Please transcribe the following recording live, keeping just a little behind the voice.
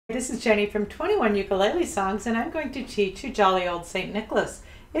This is Jenny from 21 Ukulele Songs, and I'm going to teach you Jolly Old St. Nicholas.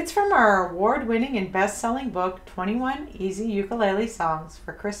 It's from our award-winning and best-selling book, 21 Easy Ukulele Songs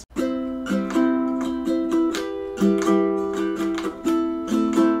for Christmas.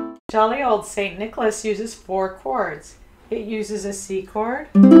 Jolly Old St. Nicholas uses 4 chords. It uses a C chord,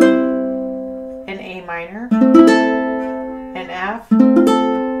 an A minor, an F,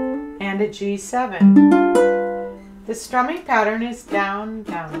 and a G7. The strumming pattern is down,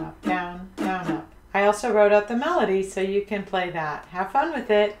 down, up, down, down, up. I also wrote out the melody so you can play that. Have fun with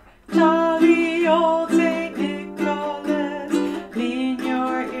it. Jolly old St. Nicholas, lean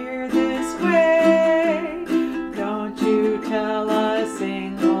your ear this way. Don't you tell a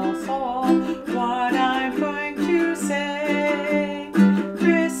single soul what I'm going to say.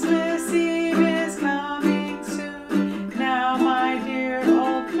 Christmas Eve is coming soon. Now, my dear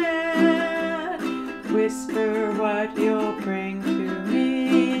old man, whisper what you'll bring to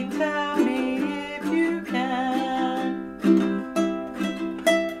me. Tell me if you can.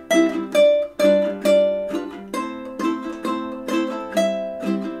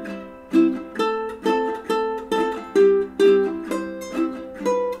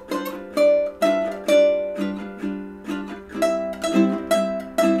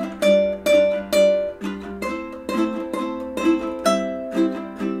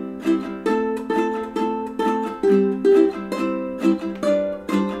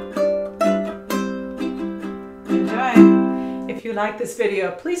 If you like this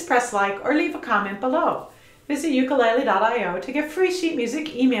video, please press like or leave a comment below. Visit ukulele.io to get free sheet music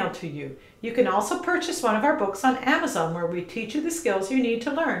emailed to you. You can also purchase one of our books on Amazon where we teach you the skills you need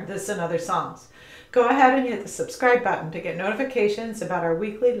to learn this and other songs. Go ahead and hit the subscribe button to get notifications about our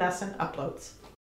weekly lesson uploads.